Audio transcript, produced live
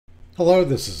Hello,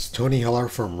 this is Tony Hiller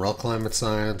from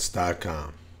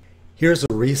RealClimateScience.com. Here's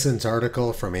a recent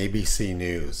article from ABC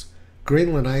News.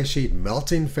 Greenland ice sheet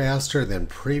melting faster than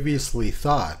previously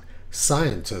thought,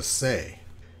 scientists say.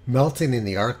 Melting in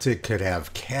the Arctic could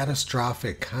have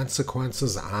catastrophic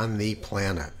consequences on the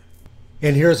planet.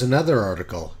 And here's another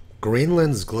article.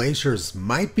 Greenland's glaciers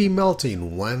might be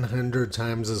melting 100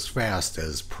 times as fast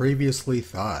as previously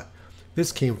thought.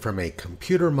 This came from a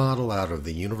computer model out of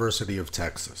the University of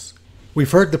Texas.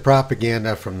 We've heard the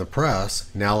propaganda from the press.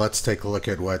 Now let's take a look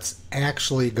at what's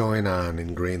actually going on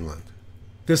in Greenland.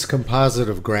 This composite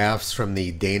of graphs from the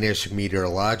Danish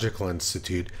Meteorological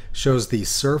Institute shows the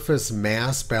surface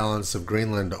mass balance of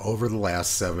Greenland over the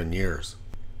last 7 years.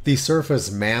 The surface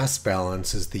mass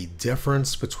balance is the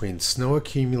difference between snow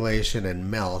accumulation and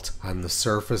melt on the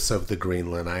surface of the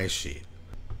Greenland ice sheet.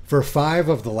 For 5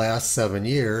 of the last 7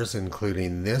 years,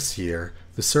 including this year,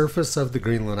 the surface of the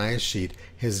Greenland ice sheet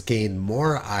has gained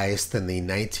more ice than the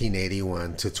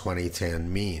 1981 to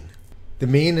 2010 mean. The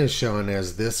mean is shown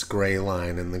as this gray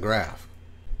line in the graph.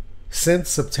 Since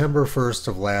September 1st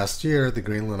of last year, the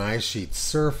Greenland ice sheet's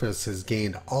surface has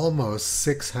gained almost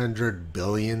 600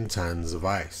 billion tons of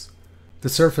ice. The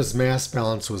surface mass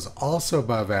balance was also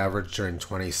above average during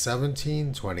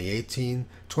 2017, 2018,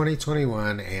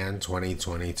 2021, and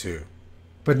 2022.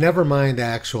 But never mind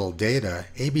actual data,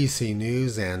 ABC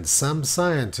News and some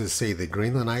scientists say the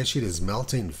Greenland ice sheet is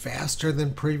melting faster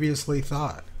than previously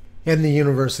thought. And the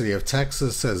University of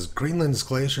Texas says Greenland's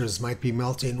glaciers might be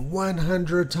melting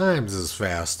 100 times as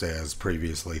fast as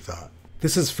previously thought.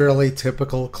 This is fairly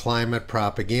typical climate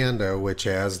propaganda, which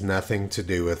has nothing to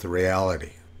do with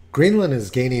reality. Greenland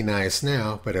is gaining ice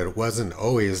now, but it wasn't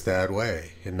always that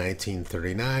way. In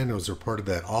 1939, it was reported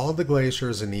that all the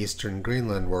glaciers in eastern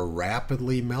Greenland were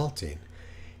rapidly melting.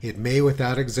 It may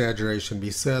without exaggeration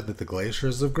be said that the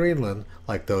glaciers of Greenland,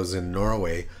 like those in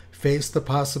Norway, face the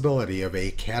possibility of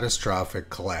a catastrophic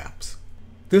collapse.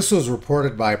 This was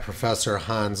reported by Professor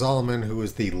Hans Ullmann, who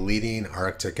was the leading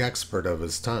Arctic expert of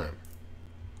his time.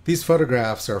 These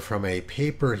photographs are from a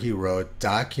paper he wrote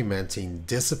documenting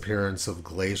disappearance of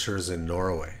glaciers in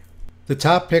Norway. The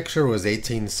top picture was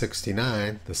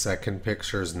 1869, the second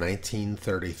picture is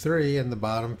 1933, and the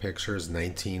bottom picture is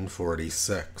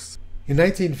 1946. In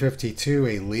 1952,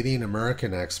 a leading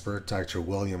American expert, Dr.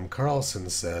 William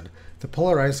Carlson, said, "The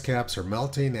polar ice caps are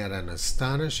melting at an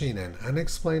astonishing and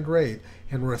unexplained rate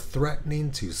and were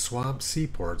threatening to swamp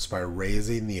seaports by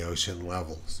raising the ocean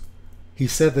levels." He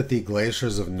said that the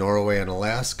glaciers of Norway and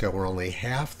Alaska were only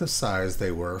half the size they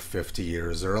were 50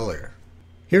 years earlier.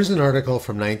 Here's an article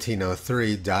from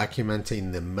 1903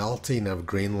 documenting the melting of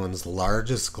Greenland's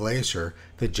largest glacier,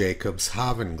 the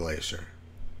Jacobshavn Glacier.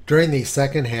 During the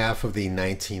second half of the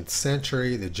 19th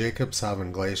century, the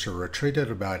Jacobshavn Glacier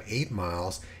retreated about 8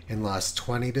 miles and lost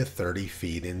 20 to 30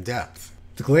 feet in depth.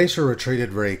 The glacier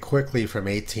retreated very quickly from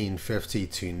 1850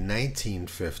 to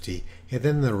 1950, and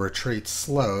then the retreat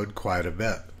slowed quite a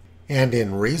bit. And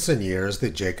in recent years, the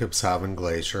Jacobshavn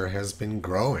Glacier has been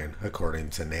growing, according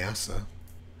to NASA.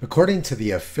 According to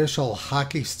the official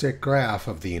hockey stick graph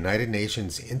of the United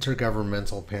Nations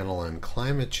Intergovernmental Panel on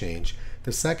Climate Change,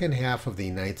 the second half of the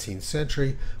 19th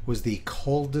century was the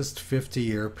coldest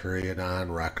 50-year period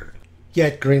on record.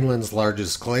 Yet Greenland's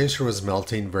largest glacier was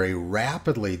melting very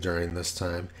rapidly during this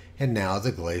time, and now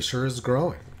the glacier is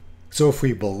growing. So if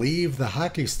we believe the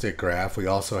hockey stick graph, we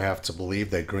also have to believe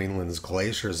that Greenland's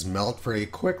glaciers melt very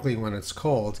quickly when it's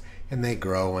cold, and they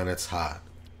grow when it's hot.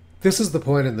 This is the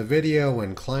point in the video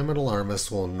when climate alarmists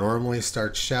will normally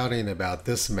start shouting about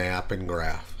this map and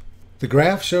graph. The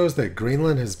graph shows that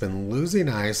Greenland has been losing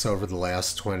ice over the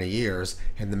last 20 years,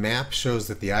 and the map shows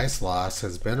that the ice loss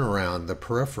has been around the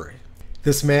periphery.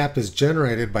 This map is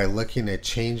generated by looking at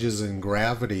changes in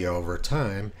gravity over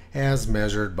time as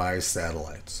measured by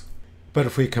satellites. But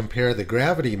if we compare the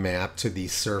gravity map to the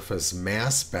surface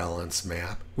mass balance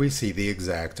map, we see the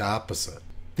exact opposite.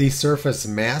 The surface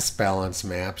mass balance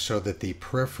map showed that the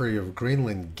periphery of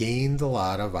Greenland gained a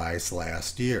lot of ice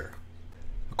last year.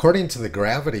 According to the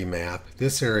gravity map,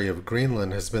 this area of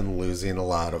Greenland has been losing a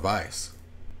lot of ice.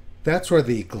 That's where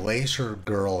the Glacier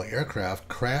Girl aircraft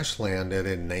crash landed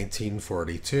in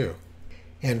 1942.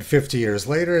 And 50 years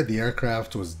later, the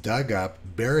aircraft was dug up,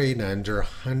 buried under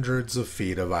hundreds of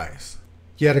feet of ice.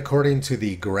 Yet according to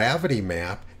the gravity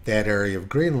map, that area of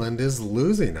Greenland is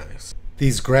losing ice.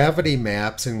 These gravity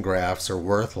maps and graphs are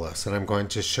worthless, and I'm going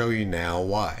to show you now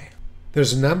why.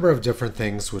 There's a number of different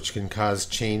things which can cause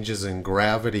changes in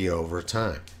gravity over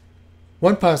time.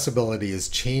 One possibility is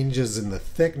changes in the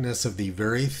thickness of the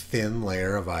very thin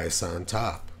layer of ice on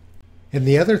top. And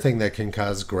the other thing that can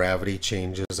cause gravity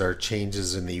changes are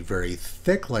changes in the very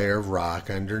thick layer of rock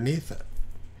underneath it.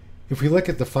 If we look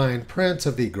at the fine print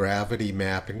of the gravity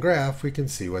map and graph, we can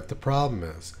see what the problem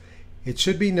is. It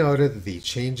should be noted that the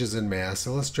changes in mass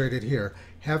illustrated here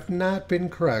have not been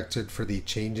corrected for the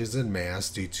changes in mass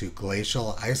due to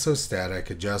glacial isostatic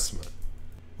adjustment.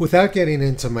 Without getting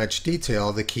into much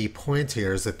detail, the key point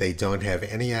here is that they don't have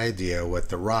any idea what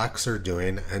the rocks are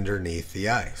doing underneath the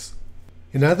ice.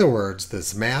 In other words,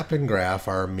 this map and graph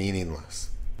are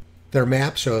meaningless. Their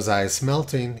map shows ice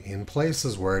melting in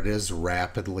places where it is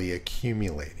rapidly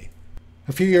accumulating.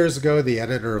 A few years ago, the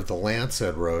editor of the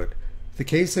Lancet wrote, "The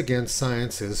case against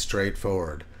science is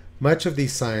straightforward. Much of the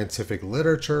scientific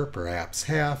literature, perhaps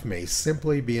half, may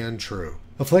simply be untrue.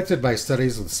 Afflicted by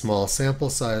studies with small sample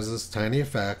sizes, tiny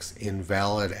effects,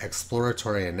 invalid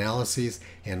exploratory analyses,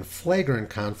 and flagrant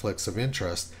conflicts of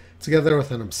interest, together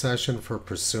with an obsession for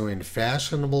pursuing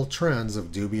fashionable trends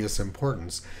of dubious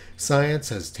importance, science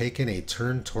has taken a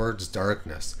turn towards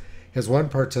darkness. As one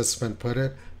participant put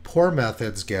it, poor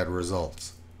methods get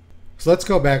results." So let's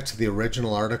go back to the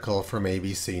original article from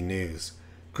ABC News.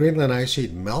 Greenland ice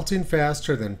sheet melting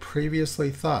faster than previously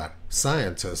thought,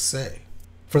 scientists say.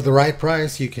 For the right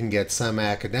price, you can get some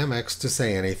academics to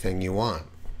say anything you want.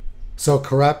 So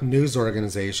corrupt news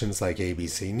organizations like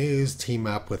ABC News team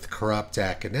up with corrupt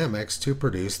academics to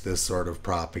produce this sort of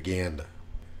propaganda.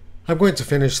 I'm going to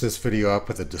finish this video up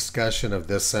with a discussion of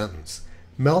this sentence.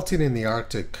 Melting in the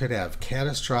Arctic could have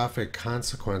catastrophic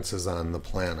consequences on the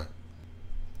planet.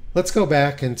 Let's go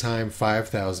back in time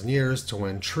 5,000 years to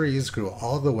when trees grew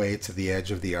all the way to the edge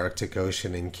of the Arctic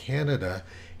Ocean in Canada,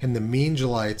 and the mean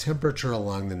July temperature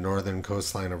along the northern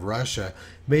coastline of Russia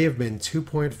may have been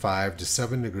 2.5 to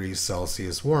 7 degrees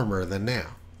Celsius warmer than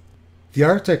now. The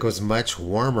Arctic was much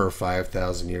warmer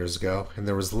 5,000 years ago, and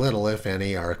there was little, if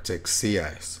any, Arctic sea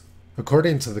ice.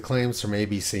 According to the claims from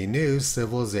ABC News,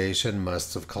 civilization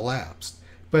must have collapsed,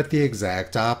 but the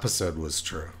exact opposite was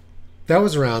true. That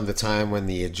was around the time when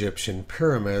the Egyptian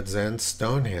pyramids and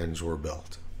Stonehenge were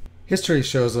built. History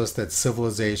shows us that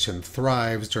civilization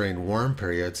thrives during warm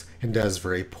periods and does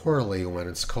very poorly when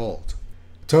it's cold.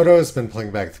 Toto has been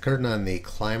pulling back the curtain on the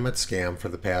climate scam for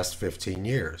the past 15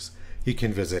 years. You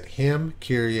can visit him,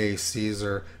 Kyrie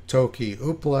Caesar, Toki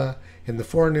Upla, and the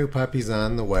 4 new puppies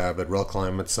on the web at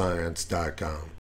realclimatescience.com.